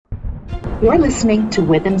You're listening to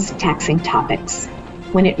Withum's Taxing Topics.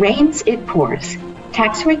 When it rains, it pours.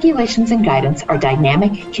 Tax regulations and guidance are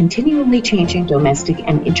dynamic, continually changing domestic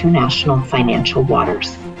and international financial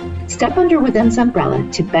waters. Step under Withum's umbrella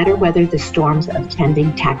to better weather the storms of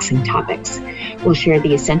trending taxing topics. We'll share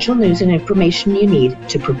the essential news and information you need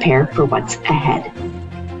to prepare for what's ahead.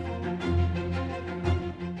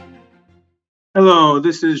 Hello,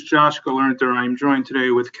 this is Josh Galernter. I'm joined today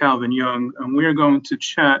with Calvin Young, and we're going to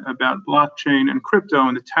chat about blockchain and crypto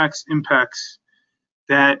and the tax impacts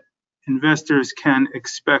that investors can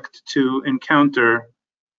expect to encounter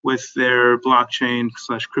with their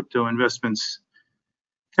blockchain/crypto investments.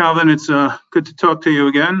 Calvin, it's good to talk to you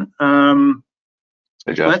again.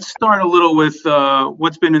 Hey, Josh. Let's start a little with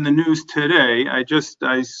what's been in the news today.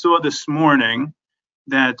 I saw this morning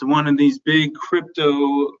that one of these big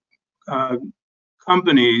crypto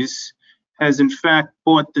companies has in fact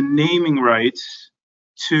bought the naming rights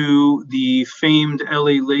to the famed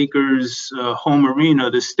LA Lakers home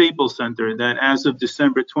arena, the Staples Center, that as of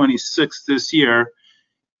December 26th this year,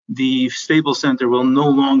 the Staples Center will no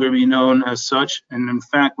longer be known as such, and in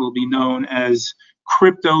fact will be known as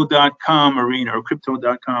Crypto.com Arena or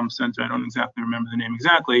Crypto.com Center. I don't exactly remember the name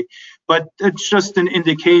exactly, but it's just an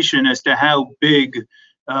indication as to how big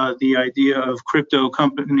the idea of crypto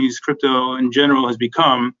companies, crypto in general, has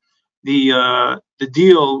become. The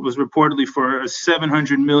deal was reportedly for a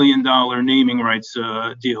 $700 million naming rights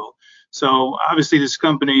deal. So obviously this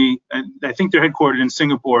company, I think they're headquartered in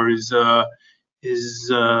Singapore, is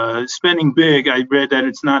spending big. I read that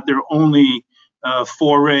it's not their only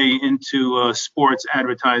foray into sports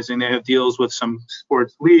advertising. They have deals with some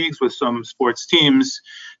sports leagues, with some sports teams,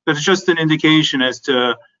 but it's just an indication as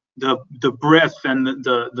to the breadth and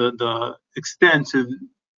the extent of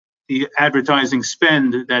the advertising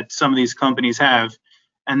spend that some of these companies have.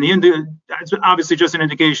 And it's obviously just an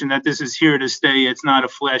indication that this is here to stay. It's not a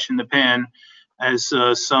flash in the pan, as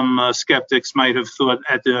some skeptics might have thought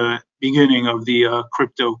at the beginning of the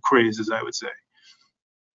crypto craze, as I would say.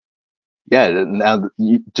 Yeah, now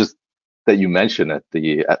that you mentioned it,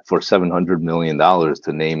 for $700 million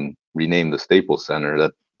to rename the Staples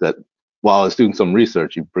Center, that while I was doing some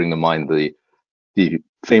research, you bring to mind the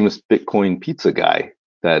famous Bitcoin pizza guy.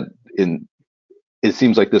 It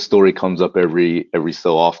seems like this story comes up every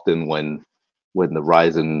so often when the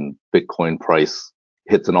rise in Bitcoin price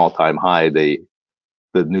hits an all-time high. The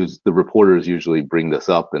reporters usually bring this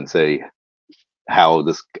up and say how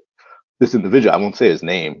this individual, I won't say his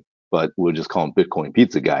name, but we'll just call him Bitcoin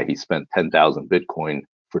pizza guy. He spent 10,000 Bitcoin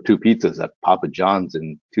for 2 pizzas at Papa John's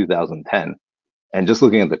in 2010. And just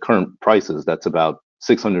looking at the current prices, that's about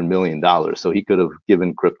 $600 million. So he could have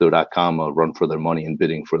given Crypto.com a run for their money in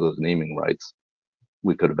bidding for those naming rights.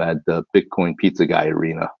 We could have had the Bitcoin pizza guy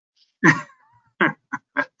arena.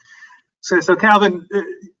 So Calvin,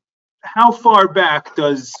 how far back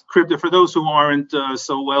does crypto, for those who aren't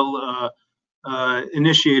so well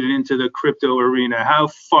initiated into the crypto arena, how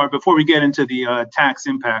far, before we get into the tax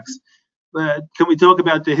impacts, can we talk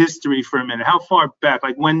about the history for a minute? How far back,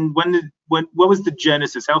 like what was the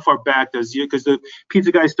genesis? How far back because the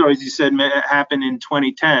pizza guy stories you said happened in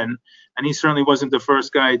 2010, and he certainly wasn't the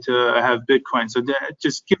first guy to have Bitcoin. So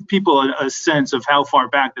just give people a sense of how far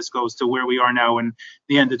back this goes to where we are now in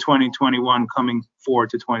the end of 2021, coming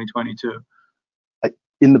forward to 2022.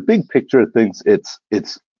 In the big picture of things, it's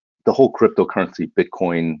the whole cryptocurrency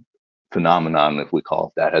Bitcoin phenomenon, if we call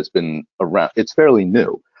it that, has been around. It's fairly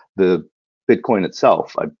new. The Bitcoin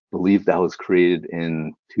itself, I believe that was created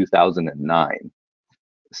in 2009.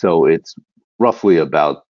 So it's roughly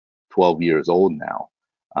about 12 years old now.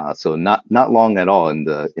 So not long at all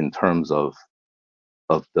in terms of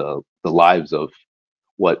the lives of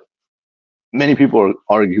what many people are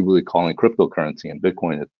arguably calling cryptocurrency and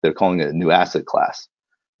Bitcoin. They're calling it a new asset class.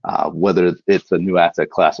 Whether it's a new asset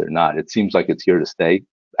class or not, it seems like it's here to stay.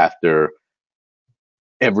 After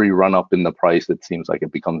every run up in the price, it seems like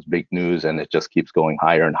it becomes big news, and it just keeps going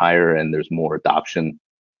higher and higher, and there's more adoption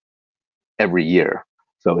every year.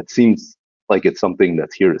 So it seems like it's something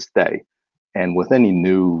that's here to stay. And with any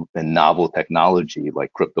new and novel technology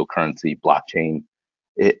like cryptocurrency, blockchain,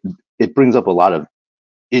 it brings up a lot of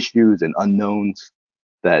issues and unknowns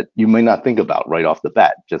that you may not think about right off the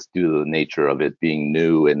bat, just due to the nature of it being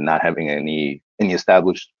new and not having any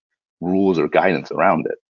established rules or guidance around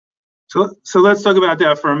it. So let's talk about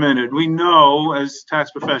that for a minute. We know as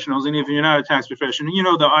tax professionals, and if you're not a tax professional, you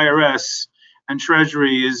know the IRS and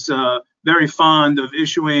Treasury is very fond of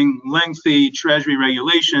issuing lengthy Treasury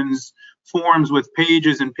regulations, forms with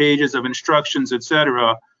pages and pages of instructions,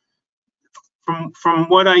 etc. from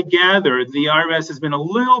what I gather, the IRS has been a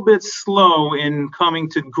little bit slow in coming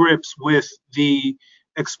to grips with the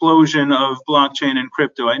explosion of blockchain and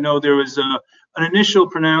crypto. I know there was an initial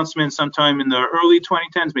pronouncement sometime in the early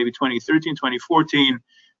 2010s, maybe 2013, 2014,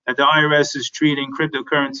 that the IRS is treating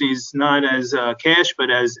cryptocurrencies not as cash, but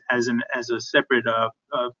as a separate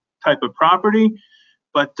type of property.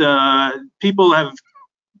 But people have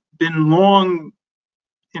been long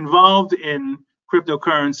involved in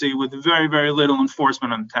cryptocurrency with very, very little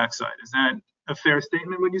enforcement on the tax side. Is that a fair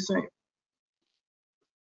statement, would you say?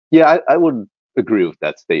 Yeah, I would agree with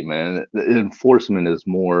that statement. And the enforcement is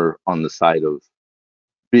more on the side of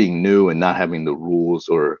being new and not having the rules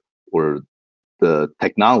or the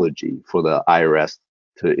technology for the IRS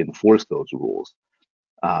to enforce those rules.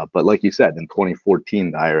 But like you said, in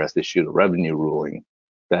 2014, the IRS issued a revenue ruling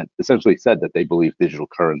that essentially said that they believe digital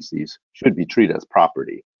currencies should be treated as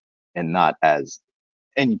property and not as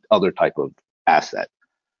any other type of asset.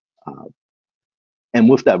 And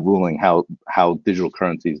with that ruling, how digital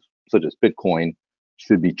currencies such as Bitcoin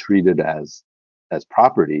should be treated as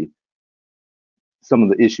property, some of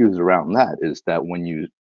the issues around that is that when you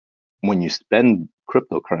spend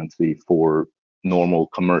cryptocurrency for normal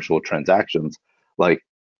commercial transactions, like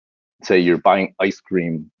say you're buying ice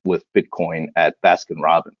cream with Bitcoin at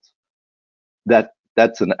Baskin-Robbins,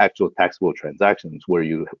 that's an actual taxable transaction where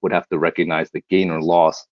you would have to recognize the gain or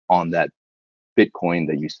loss on that Bitcoin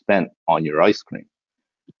that you spent on your ice cream.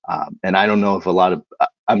 And I don't know if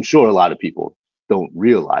I'm sure a lot of people don't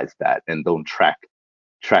realize that and don't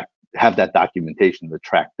have that documentation to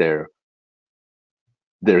track their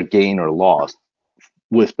gain or loss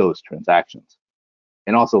with those transactions.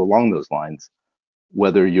 And also along those lines,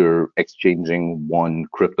 whether you're exchanging one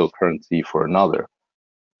cryptocurrency for another,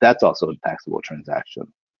 that's also a taxable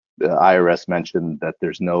transaction. The IRS mentioned that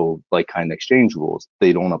there's no like-kind exchange rules.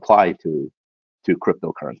 They don't apply to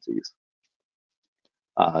cryptocurrencies.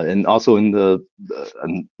 And also in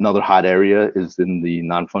another hot area is in the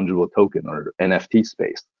non-fungible token or NFT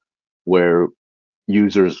space, where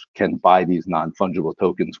users can buy these non-fungible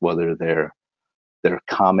tokens, whether they're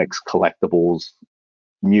comics, collectibles,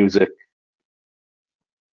 music,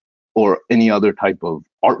 or any other type of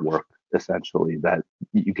artwork, essentially, that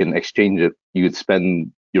you can exchange it. You could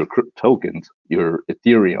spend your tokens, your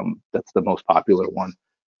Ethereum, that's the most popular one,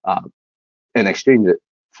 and exchange it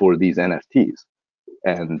for these NFTs.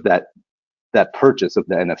 And that purchase of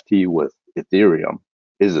the NFT with Ethereum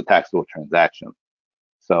is a taxable transaction.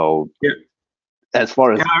 So yeah. As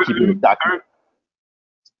far as keeping the document,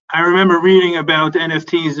 I remember reading about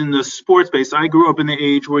NFTs in the sports space. I grew up in the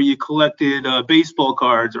age where you collected baseball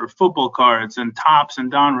cards or football cards, and Topps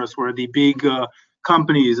and Donruss were the big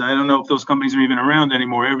companies. I don't know if those companies are even around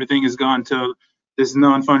anymore. Everything has gone to this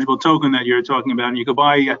non-fungible token that you're talking about. And you could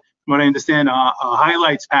buy, from what I understand, a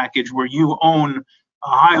highlights package where you own a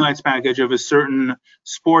highlights package of a certain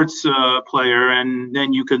sports player, and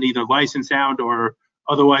then you can either license out or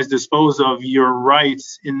otherwise dispose of your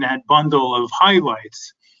rights in that bundle of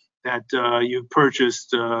highlights that you've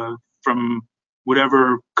purchased from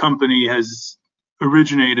whatever company has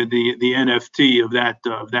originated the NFT of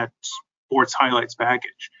that sports highlights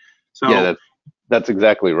package. So yeah, that's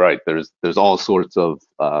exactly right. There's all sorts of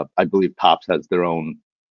I believe Topps has their own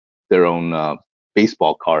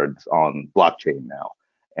baseball cards on blockchain now,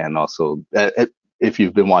 and also if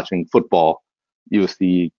you've been watching football, you'll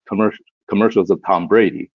see commercials of Tom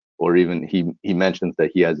Brady, or even he mentions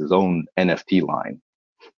that he has his own NFT line.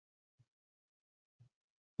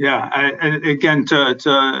 Yeah, and again,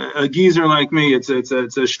 to a geezer like me, it's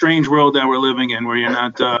a strange world that we're living in, where you're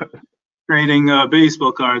not trading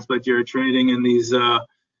baseball cards, but you're trading in these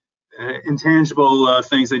intangible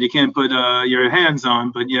things that you can't put your hands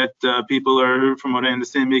on, but yet people are, from what I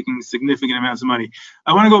understand, making significant amounts of money.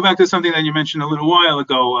 I want to go back to something that you mentioned a little while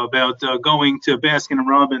ago about going to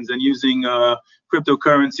Baskin-Robbins and using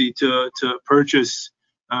cryptocurrency to purchase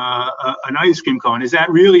an ice cream cone. Is that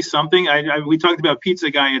really something? We talked about Pizza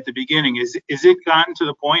Guy at the beginning. Is it gotten to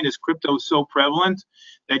the point, is crypto so prevalent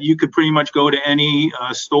that you could pretty much go to any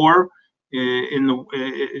store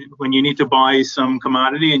when you need to buy some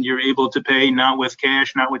commodity and you're able to pay not with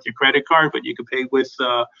cash, not with your credit card, but you could pay with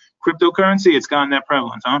cryptocurrency? It's gotten that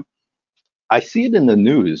prevalent, huh? I see it in the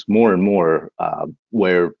news more and more,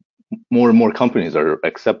 where more and more companies are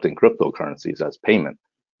accepting cryptocurrencies as payment.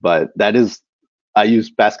 But I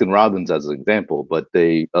use Baskin-Robbins as an example, but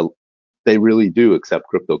they really do accept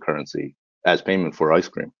cryptocurrency as payment for ice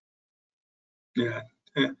cream. Yeah.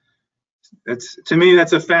 To me,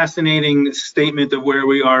 that's a fascinating statement of where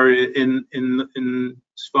we are in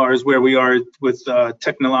as far as where we are with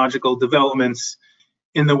technological developments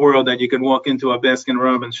in the world that you can walk into a Baskin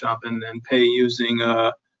Robbins shop and pay using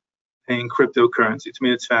paying cryptocurrency. To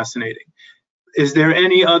me, it's fascinating. Is there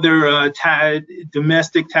any other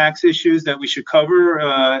domestic tax issues that we should cover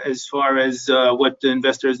as far as what the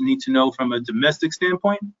investors need to know from a domestic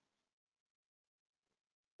standpoint?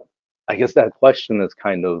 I guess that question is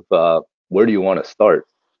kind of where do you want to start?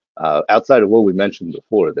 Outside of what we mentioned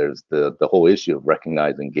before, there's the whole issue of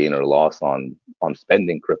recognizing gain or loss on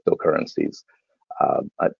spending cryptocurrencies.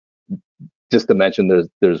 Just to mention,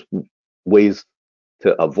 there's ways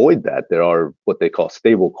to avoid that. There are what they call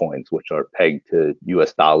stable coins, which are pegged to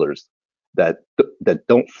US dollars that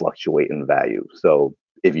don't fluctuate in value. So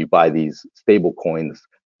if you buy these stable coins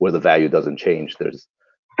where the value doesn't change, there's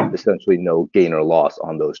essentially no gain or loss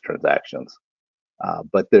on those transactions.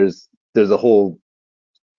 But there's a whole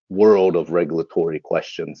world of regulatory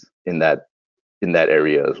questions in that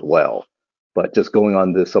area as well. But just going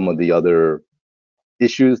on to some of the other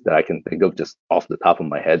issues that I can think of just off the top of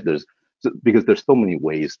my head, because there's so many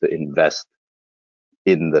ways to invest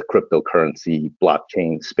in the cryptocurrency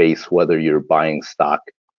blockchain space, whether you're buying stock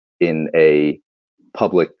in a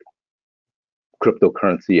public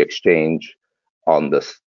cryptocurrency exchange on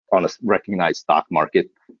a recognized stock market.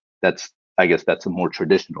 I guess that's a more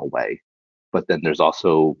traditional way. But then there's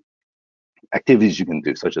also activities you can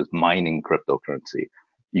do, such as mining cryptocurrency.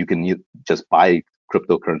 You can just buy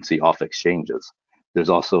cryptocurrency off exchanges. There's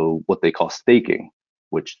also what they call staking,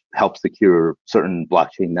 which helps secure certain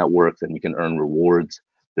blockchain networks and you can earn rewards.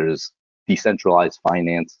 There's decentralized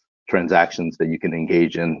finance transactions that you can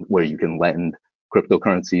engage in where you can lend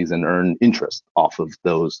cryptocurrencies and earn interest off of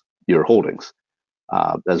your holdings,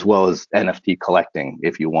 as well as NFT collecting,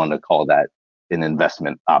 if you want to call that an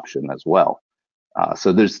investment option as well.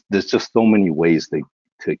 So there's just so many ways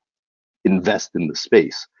to invest in the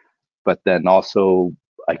space. But then also,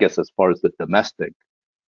 I guess as far as the domestic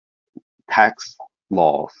tax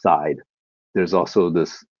law side, there's also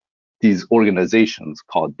these organizations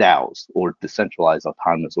called DAOs, or decentralized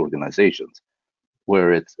autonomous organizations,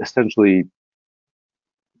 where it's essentially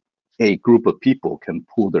a group of people can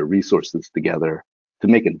pool their resources together to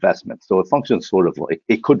make investments. So it functions sort of like,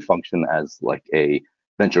 it could function as like a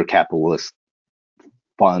venture capitalist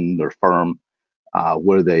fund or firm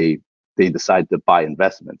where they decide to buy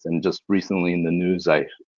investments. And just recently in the news, I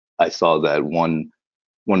saw that one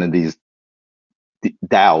of these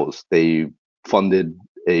DAOs, they funded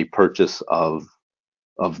a purchase of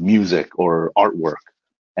music or artwork,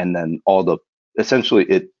 and then the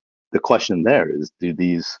question there is,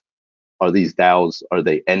 are these DAOs, are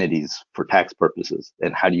they entities for tax purposes,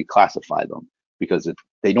 and how do you classify them? Because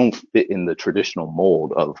they don't fit in the traditional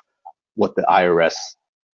mold of what the IRS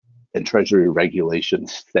and Treasury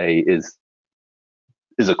regulations say is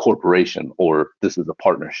a corporation or this is a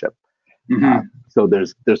partnership. Mm-hmm. So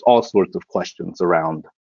there's all sorts of questions around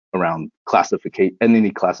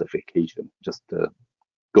entity classification, just to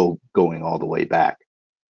going all the way back.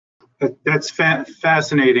 That's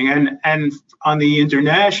fascinating. And on the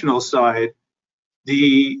international side,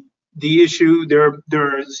 the issue, there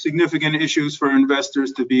are significant issues for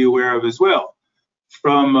investors to be aware of as well.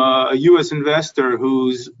 From a U.S. investor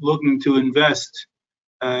who's looking to invest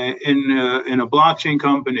in a blockchain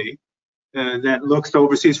company that looks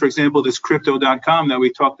overseas, for example, this Crypto.com that we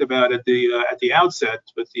talked about at the outset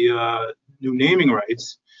with the new naming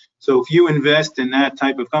rights. So if you invest in that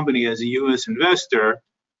type of company as a U.S. investor,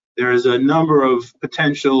 there's a number of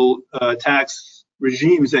potential tax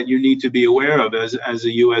regimes that you need to be aware of as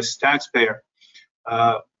a U.S. taxpayer.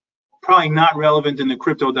 Probably not relevant in the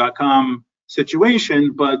Crypto.com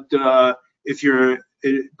situation, but if you're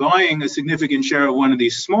buying a significant share of one of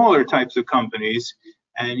these smaller types of companies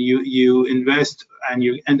and you invest and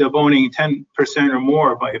you end up owning 10% or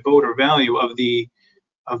more by voter value of the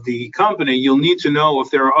company, you'll need to know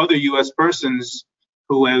if there are other U.S. persons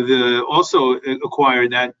who have also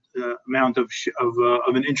acquired that amount of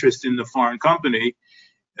an interest in the foreign company,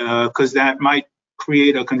 because that might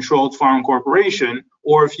create a controlled foreign corporation.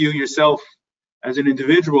 Or if you yourself, as an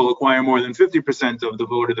individual, acquire more than 50% of the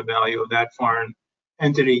vote of the value of that foreign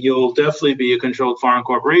entity, you'll definitely be a controlled foreign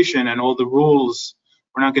corporation. And all the rules,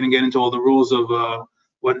 we're not going to get into all the rules of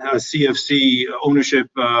what CFC ownership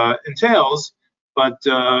entails, but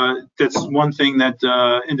that's one thing that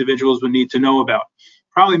individuals would need to know about.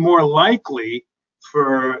 Probably more likely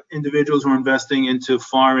for individuals who are investing into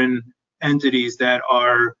foreign entities that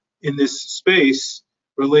are in this space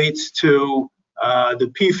relates to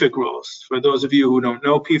the PFIC rules. For those of you who don't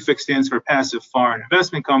know, PFIC stands for Passive Foreign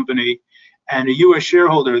Investment Company, and a U.S.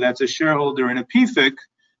 shareholder that's a shareholder in a PFIC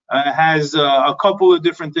has a couple of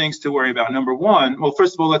different things to worry about. Number one, well,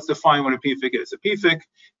 first of all, let's define what a PFIC is. A PFIC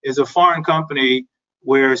is a foreign company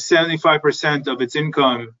where 75% of its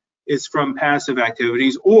income is from passive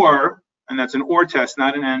activities, or, and that's an or test,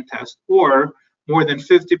 not an and test, or more than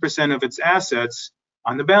 50% of its assets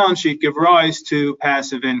on the balance sheet give rise to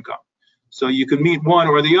passive income. So you can meet one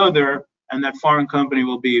or the other, and that foreign company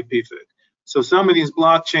will be a PFIC. So some of these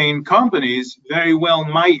blockchain companies very well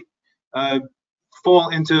might fall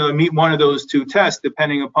into meet one of those two tests,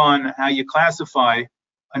 depending upon how you classify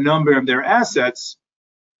a number of their assets.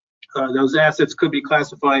 Those assets could be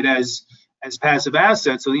classified as passive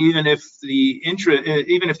assets. So even if the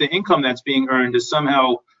income that's being earned is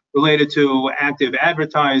somehow related to active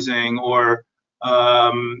advertising or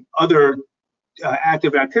other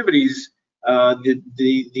active activities,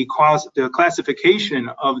 the classification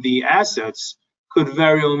of the assets could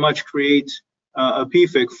very much create a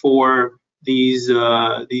PFIC for these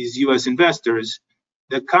U.S. investors.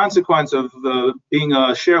 The consequence of being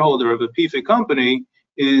a shareholder of a PFIC company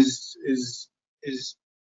is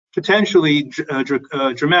potentially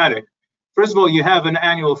dramatic. First of all, you have an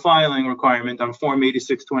annual filing requirement on Form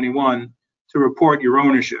 8621 to report your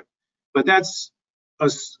ownership, but that's a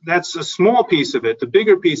small piece of it. The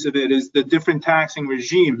bigger piece of it is the different taxing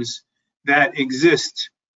regimes that exist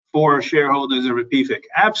for shareholders of a PFIC.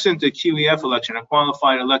 Absent a QEF election, a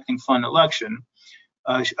qualified electing fund election,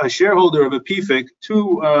 a shareholder of a PFIC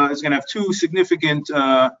is going to have two significant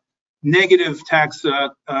negative tax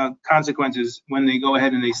consequences when they go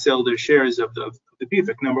ahead and they sell their shares of the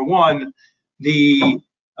PFIC. Number one, the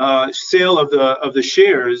sale of the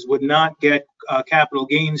shares would not get capital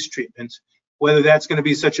gains treatment. Whether that's going to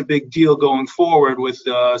be such a big deal going forward with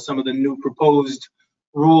some of the new proposed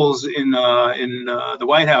rules in the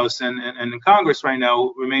White House and in Congress right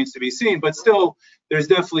now remains to be seen. But still, there's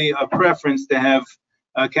definitely a preference to have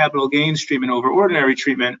capital gains treatment over ordinary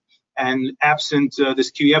treatment. And absent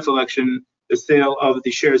this QEF election, the sale of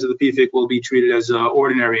the shares of the PFIC will be treated as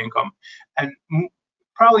ordinary income. And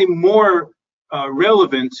probably more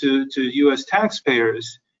relevant to U.S.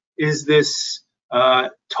 taxpayers is this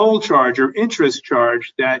toll charge or interest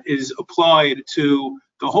charge that is applied to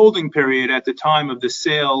the holding period at the time of the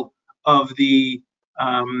sale of the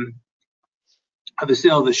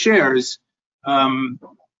shares.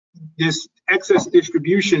 This excess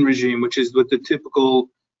distribution regime, which is what the typical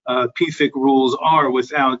PFIC rules are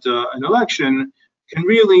without an election, can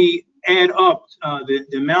really add up the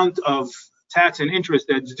amount of tax and interest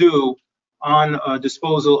that's due on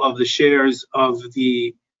disposal of the shares of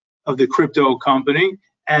the crypto company.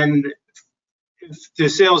 And if the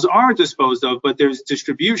sales aren't disposed of, but there's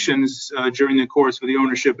distributions during the course of the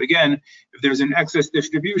ownership, again, if there's an excess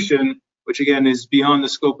distribution, which again is beyond the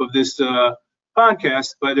scope of this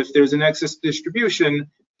podcast, but if there's an excess distribution,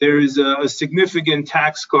 there is a significant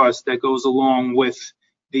tax cost that goes along with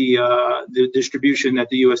the distribution that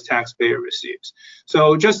the U.S. taxpayer receives.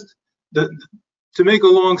 So just to make a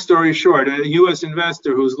long story short, a U.S.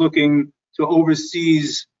 investor who's looking to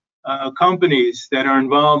overseas companies that are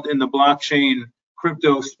involved in the blockchain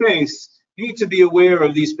crypto space need to be aware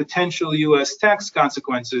of these potential U.S. tax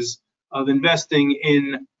consequences of investing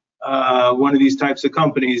in one of these types of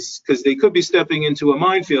companies, because they could be stepping into a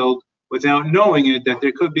minefield without knowing it, that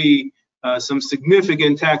there could be some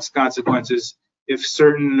significant tax consequences if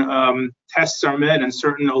certain tests are met and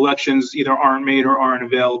certain elections either aren't made or aren't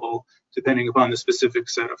available, depending upon the specific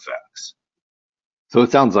set of facts. So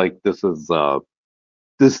it sounds like this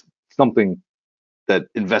is something that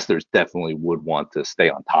investors definitely would want to stay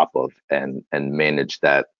on top of and manage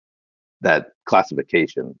that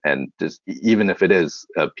classification, and just even if it is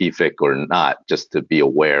a PFIC or not, just to be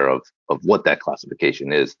aware of what that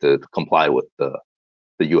classification is to comply with the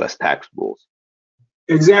U.S. tax rules.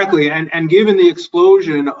 Exactly, and given the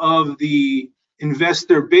explosion of the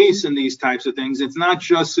investor base in these types of things, it's not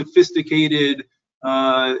just sophisticated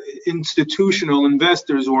institutional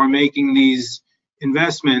investors who are making these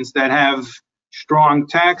investments that have strong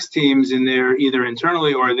tax teams in there, either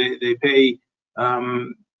internally or they pay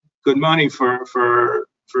good money for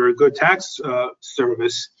good tax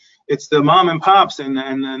service. It's the mom and pops and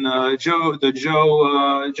John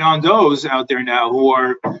Does out there now who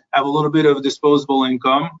have a little bit of disposable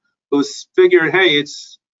income, who figured, hey,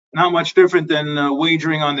 it's not much different than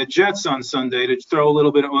wagering on the Jets on Sunday to throw a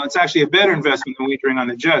little bit. Well, it's actually a better investment than wagering on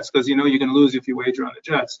the Jets, because you know you can lose if you wager on the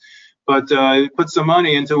Jets. But put some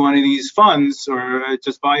money into one of these funds, or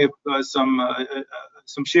just buy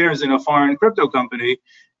some shares in a foreign crypto company,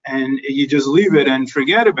 and you just leave it and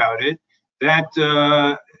forget about it. That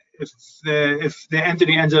if the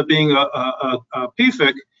entity ends up being a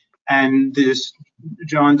PFIC, and this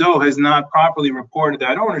John Doe has not properly reported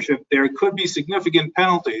that ownership, there could be significant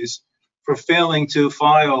penalties for failing to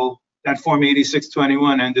file that Form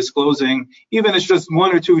 8621 and disclosing, even if it's just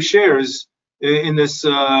 1 or 2 shares in this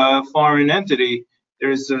foreign entity.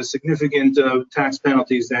 There's significant tax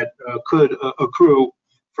penalties that could accrue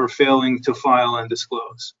for failing to file and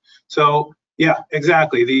disclose. So yeah,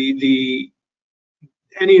 exactly.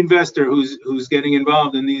 Any investor who's getting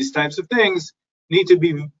involved in these types of things need to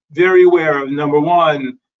be very aware of, number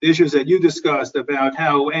one, the issues that you discussed about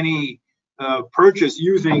how any purchase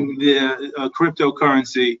using the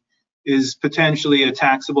cryptocurrency is potentially a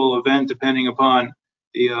taxable event depending upon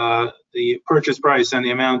the purchase price and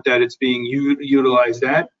the amount that it's being utilized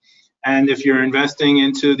at. And if you're investing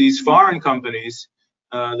into these foreign companies,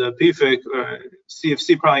 the PFIC,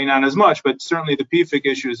 CFC probably not as much, but certainly the PFIC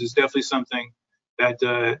issues is definitely something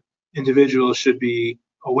that individuals should be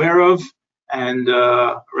aware of. And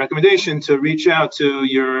recommendation to reach out to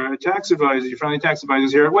your tax advisor, your friendly tax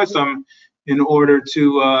advisors here at Witham, in order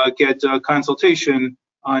to get consultation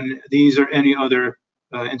on these or any other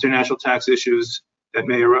international tax issues that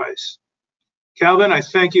may arise. Calvin, I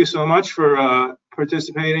thank you so much for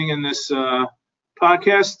participating in this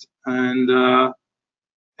podcast. And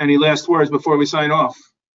any last words before we sign off?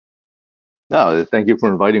 No, thank you for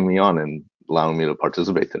inviting me on and allowing me to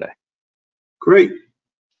participate today. Great.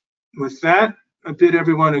 With that, I bid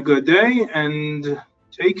everyone a good day and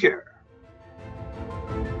take care.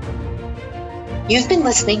 You've been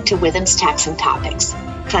listening to Witham's Taxing Topics.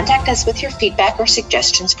 Contact us with your feedback or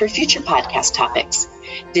suggestions for future podcast topics.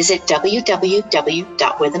 Visit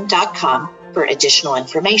www.witham.com for additional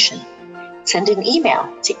information. Send an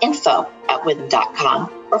email to info@witham.com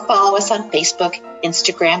or follow us on Facebook,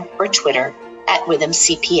 Instagram, or Twitter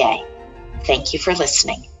 @WithamCPA. Thank you for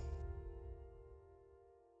listening.